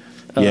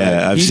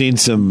 Yeah, I've seen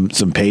some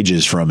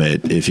pages from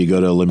it. If you go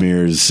to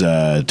Lemire's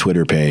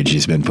Twitter page,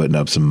 he's been putting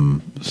up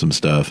some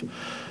stuff.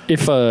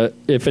 If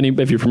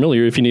you're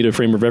familiar, if you need a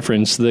frame of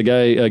reference, the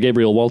guy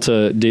Gabriel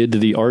Walta did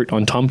the art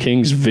on Tom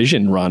King's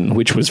Vision run,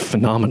 which was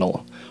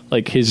phenomenal.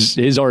 Like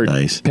his art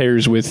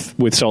pairs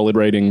with solid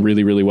writing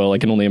really, really well. I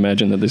can only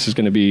imagine that this is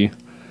going to be.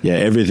 Yeah,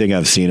 everything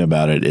I've seen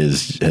about it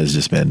has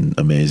just been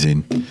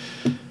amazing.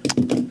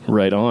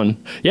 Right on.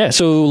 Yeah,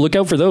 so look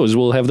out for those.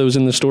 We'll have those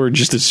in the store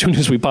just as soon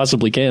as we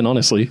possibly can,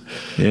 honestly.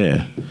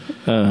 Yeah.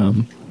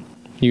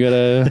 You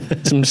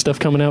got some stuff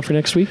coming out for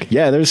next week?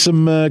 Yeah, there's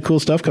some cool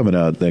stuff coming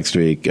out next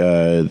week.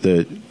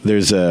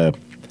 There's a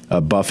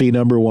Buffy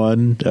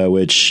 #1,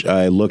 which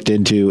I looked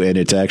into, and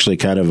it's actually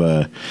kind of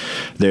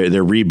they're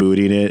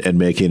rebooting it and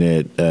making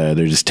it. They're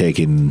just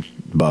taking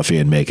Buffy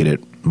and making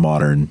it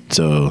modern.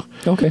 So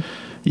okay.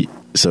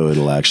 So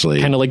it'll actually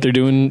kind of like they're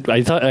doing.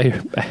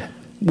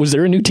 Was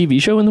there a new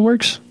TV show in the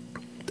works?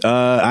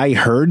 I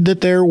heard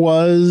that there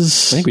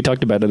was. I think we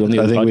talked about it on the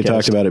other podcast. We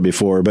talked about it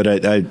before,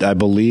 but I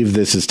believe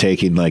this is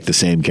taking like the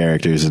same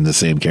characters and the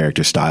same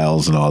character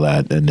styles and all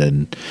that, and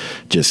then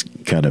just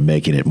kind of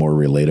making it more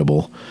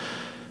relatable.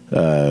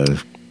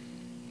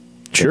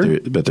 Sure.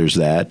 But there's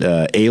that.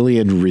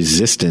 Alien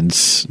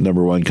Resistance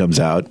 #1 comes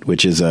out,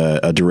 which is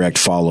a direct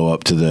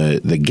follow-up to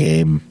the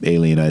game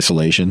Alien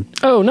Isolation.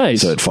 Oh, nice.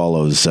 So it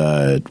follows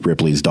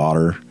Ripley's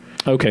daughter.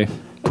 Okay,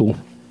 cool.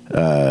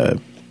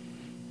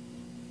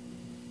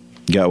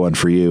 Got one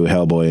for you,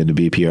 Hellboy and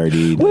the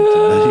BPRD.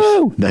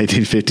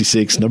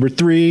 1956,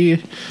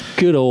 #3.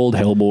 Good old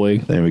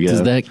Hellboy. There we go.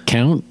 Does that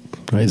count?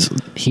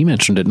 He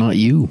mentioned it, not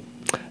you.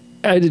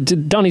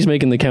 Donnie's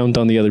making the count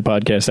on the other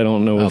podcast. I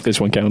don't know if this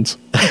one counts.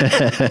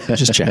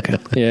 Just checking.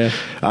 Yeah.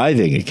 I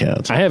think it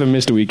counts. I haven't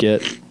missed a week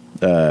yet.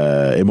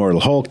 Immortal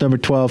Hulk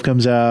 #12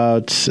 comes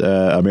out.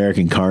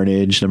 American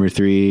Carnage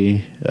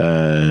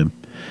 #3.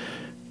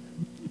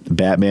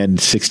 Batman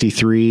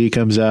 63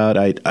 comes out.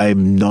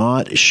 I'm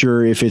not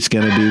sure if it's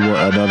going to be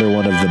another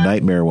one of the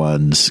Nightmare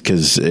ones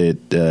because I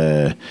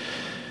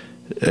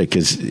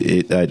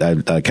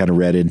kind of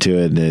read into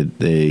it, and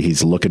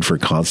he's looking for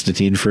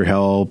Constantine for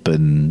help,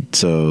 and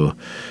so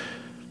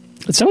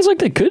it sounds like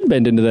they could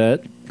bend into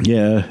that.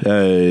 Yeah,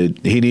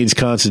 he needs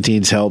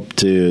Constantine's help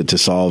to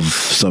solve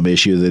some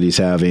issue that he's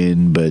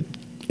having. But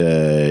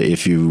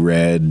if you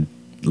read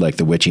like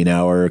The Witching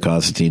Hour,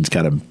 Constantine's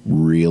kind of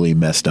really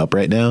messed up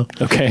right now.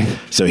 Okay,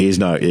 so he's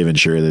not even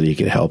sure that he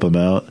can help him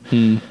out.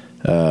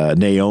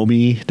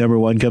 Naomi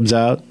 #1 comes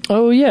out.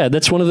 Oh yeah,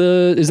 that's one of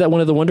the. Is that one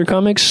of the Wonder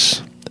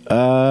Comics?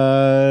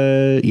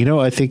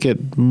 I think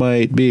it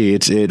might be.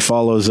 It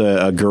follows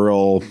a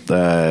girl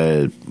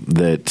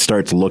that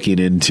starts looking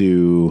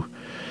into.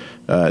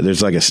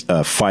 There's like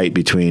a fight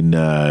between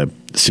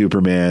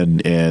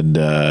Superman and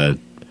I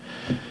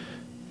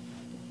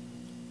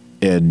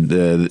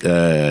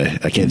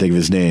can't think of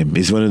his name.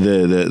 He's one of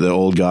the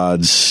old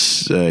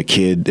gods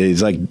kid.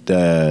 He's like.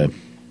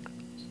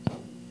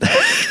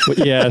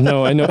 Yeah,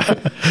 no, I know.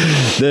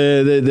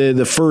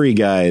 the furry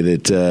guy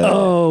that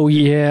oh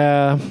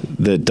yeah,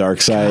 that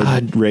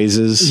Darkseid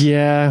raises.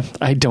 Yeah,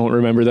 I don't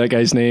remember that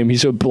guy's name.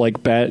 He's so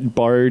like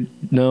Bard.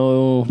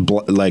 No,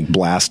 like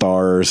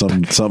Blastar or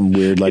something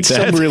weird like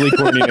that. Some really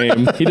corny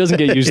name. He doesn't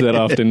get used that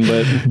often,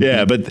 but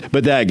yeah,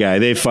 but that guy,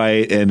 they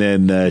fight, and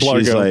then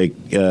she's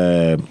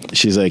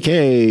like,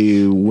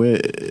 hey,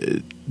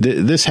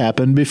 this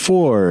happened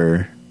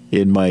before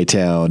in my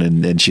town,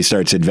 and she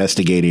starts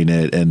investigating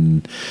it,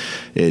 and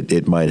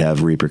it might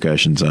have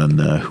repercussions on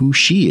who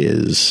she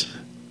is.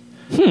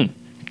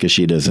 Because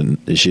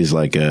she's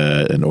like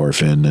an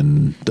orphan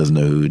and doesn't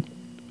know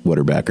what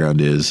her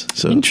background is.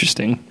 So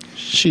interesting.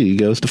 She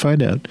goes to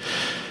find out.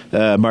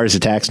 Mars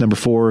Attacks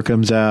 #4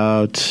 comes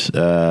out.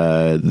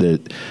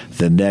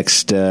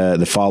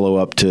 The follow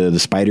up to the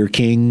Spider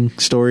King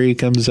story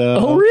comes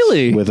out. Oh,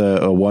 really? With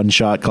a one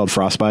shot called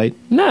Frostbite.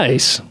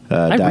 Nice.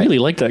 I really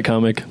liked that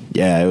comic.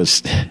 Yeah, it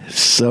was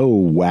so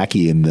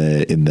wacky in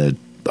the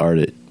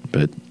art,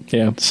 but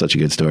yeah, such a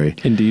good story.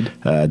 Indeed.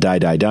 Die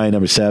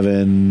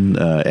 #7.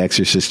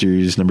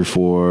 Exorcisters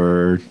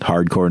 #4.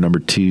 Hardcore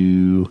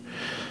 #2.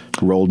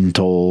 Rolled and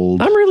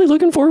Told. I'm really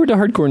looking forward to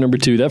Hardcore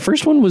 #2. That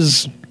first one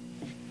was.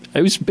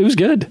 It was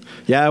good.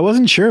 Yeah, I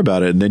wasn't sure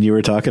about it, and then you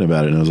were talking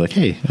about it, and I was like,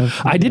 "Hey."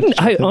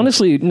 I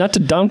honestly, not to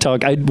Dom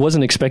talk, I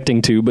wasn't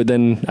expecting to, but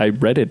then I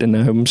read it, and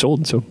I'm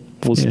sold. So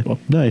we'll see. Yeah,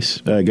 nice.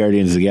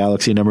 Guardians of the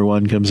Galaxy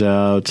 #1 comes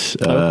out,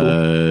 cool.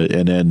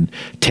 And then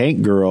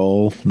Tank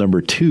Girl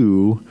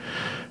 #2.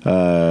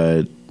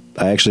 I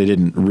actually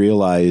didn't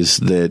realize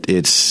that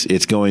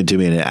it's going to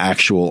be an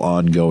actual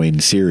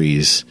ongoing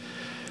series.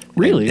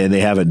 Really, and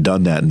they haven't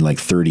done that in like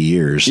 30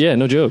 years. Yeah,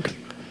 no joke.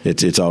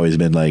 It's always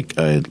been like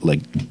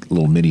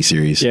little mini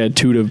series. Yeah,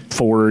 2 to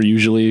 4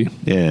 usually.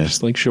 Yeah,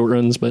 just like short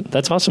runs. But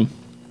that's awesome.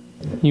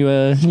 You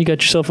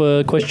got yourself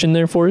a question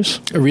there for us?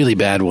 A really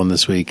bad one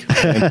this week.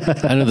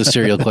 I know the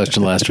cereal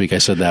question last week. I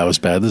said that was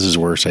bad. This is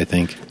worse, I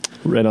think.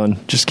 Right on.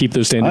 Just keep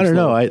those standards. I don't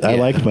know. low. I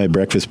liked my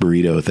breakfast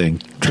burrito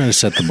thing. I'm trying to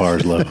set the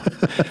bars low.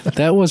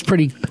 That was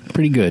pretty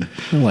good.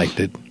 I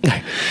liked it.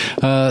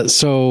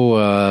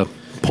 So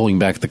pulling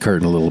back the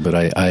curtain a little bit,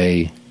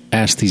 I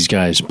asked these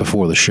guys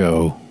before the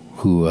show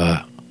who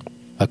a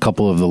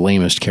couple of the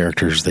lamest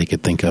characters they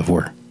could think of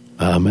were.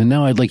 And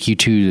now I'd like you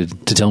two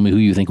to tell me who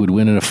you think would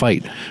win in a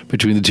fight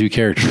between the two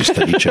characters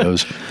that you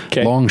chose,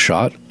 Okay.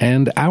 Longshot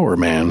and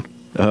Hourman.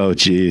 Oh,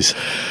 geez.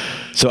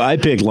 So I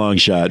picked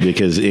Longshot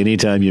because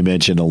anytime you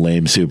mention a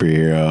lame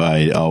superhero,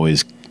 I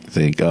always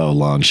think, oh,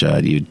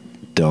 Longshot, you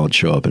don't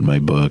show up in my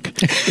book.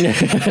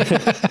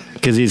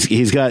 Because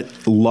he's got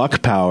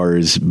luck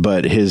powers,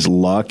 but his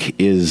luck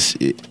is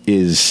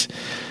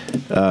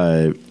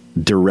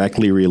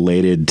directly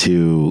related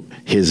to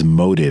his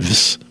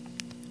motives.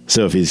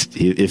 So if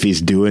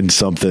he's doing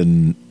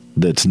something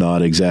that's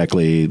not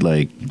exactly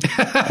like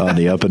on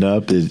the up and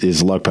up,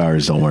 his luck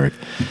powers don't work.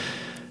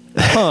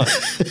 Huh.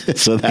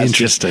 So that's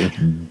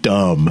interesting.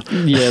 Dumb.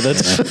 Yeah,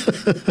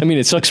 that's. I mean,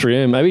 it sucks for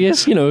him. I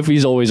guess if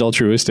he's always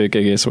altruistic,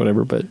 I guess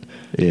whatever. But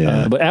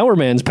yeah. But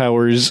Hourman's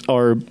powers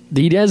are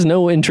he has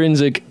no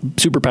intrinsic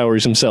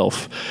superpowers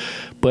himself,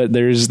 but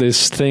there's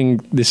this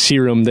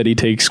serum that he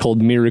takes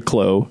called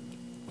Miraclo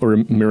or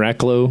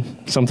Miraclo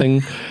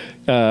something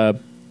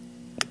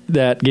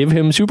that give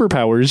him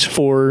superpowers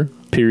for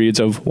periods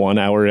of 1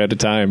 hour at a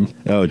time.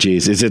 Oh,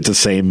 geez. Is it the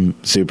same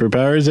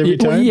superpowers every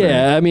time? Well,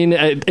 yeah. Or? I mean,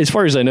 as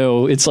far as I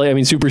know, it's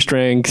like, super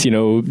strength,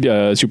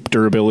 super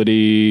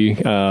durability,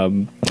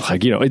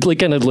 it's like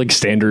kind of like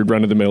standard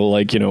run of the mill,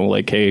 like,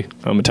 hey,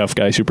 I'm a tough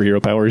guy,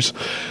 superhero powers.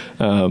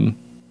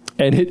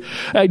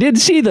 I did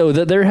see, though,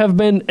 that there have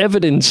been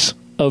evidence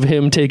of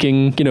him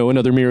taking,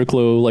 another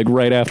Miraclo like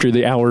right after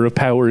the hour of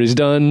power is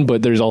done,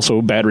 but there's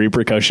also bad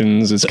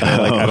repercussions. It's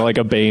kind of like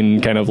a Bane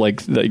kind of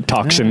like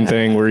toxin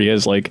thing where he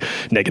has like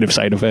negative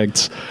side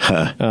effects.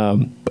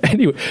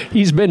 Anyway,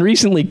 he's been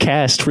recently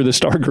cast for the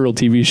Stargirl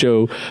TV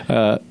show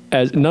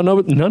as none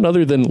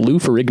other than Lou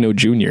Ferrigno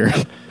Jr.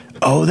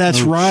 Oh,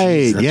 that's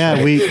right.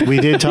 Yeah, we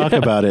did talk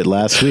about it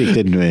last week,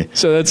 didn't we?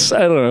 So that's,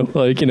 I don't know,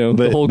 like,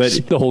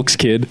 the Hulk's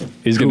kid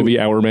is going to be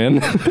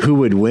Hourman. Who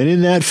would win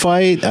in that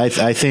fight?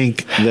 I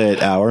think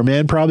that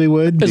Hourman probably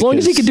would. As long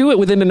as he could do it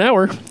within an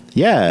hour.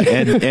 Yeah,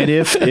 and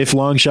if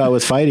Longshot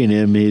was fighting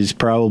him, he's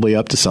probably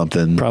up to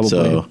something. Probably.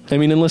 So. I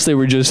mean, unless they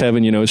were just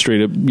having,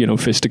 straight up,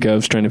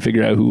 fisticuffs trying to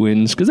figure out who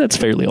wins, because that's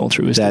fairly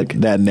altruistic.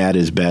 That and at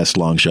his best,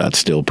 Longshot's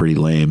still pretty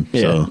lame.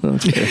 Yeah, so.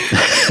 that's fair.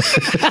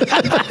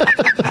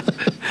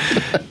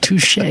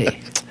 Touche.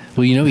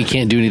 Well, he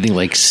can't do anything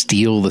like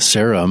steal the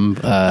serum.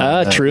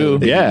 True.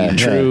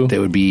 True. That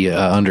would be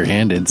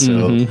underhanded.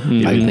 So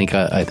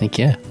I think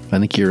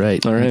you're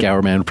right. All right. I think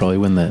Hourman would probably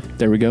win that.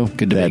 There we go.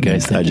 Good debate,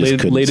 guys. I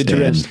just Laid it to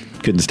rest.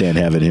 couldn't stand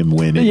having him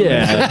win.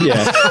 Yeah.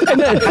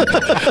 And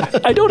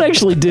I don't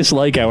actually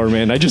dislike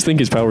Hourman. I just think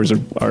his powers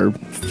are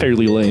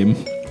fairly lame.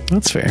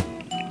 That's fair.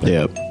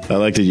 Yeah. I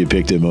like that you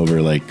picked him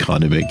over like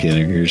Condiment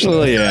King or something.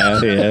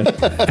 Well,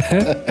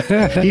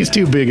 yeah. He's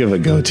too big of a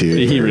go-to.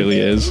 He really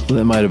is.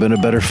 That might have been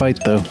a better fight,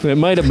 though. It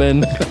might have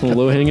been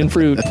low-hanging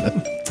fruit.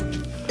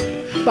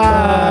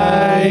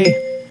 Bye.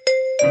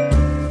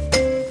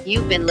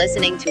 You've been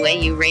listening to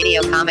AU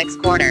Radio Comics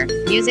Corner.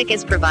 Music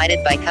is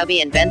provided by Cubby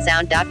and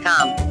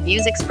BenSound.com.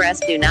 Views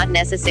expressed do not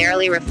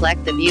necessarily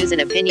reflect the views and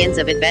opinions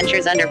of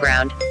Adventures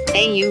Underground.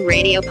 AU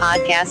Radio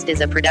Podcast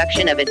is a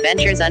production of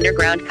Adventures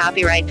Underground.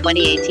 Copyright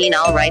 2018.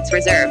 All rights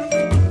reserved.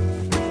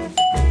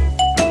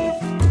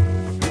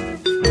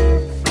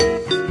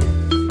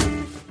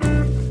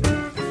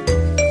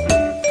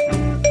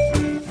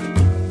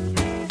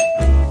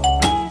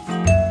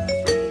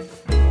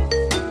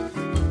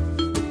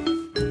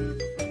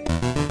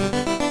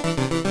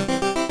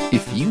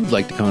 If you'd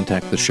like to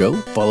contact the show,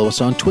 follow us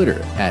on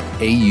Twitter at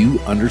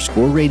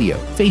AU_radio,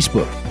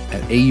 Facebook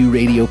at AU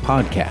Radio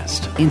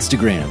Podcast,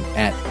 Instagram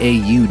at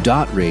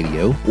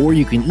AU.radio, or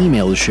you can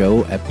email the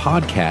show at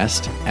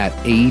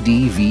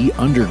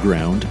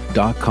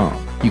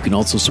podcast@advunderground.com. You can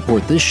also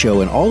support this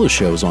show and all the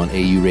shows on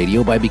AU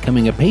Radio by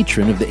becoming a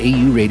patron of the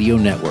AU Radio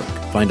Network.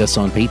 Find us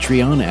on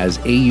Patreon as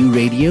AU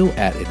Radio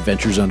at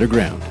Adventures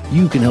Underground.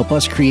 You can help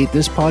us create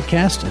this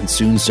podcast and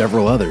soon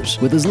several others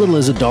with as little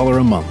as $1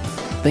 a month.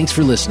 Thanks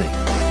for listening.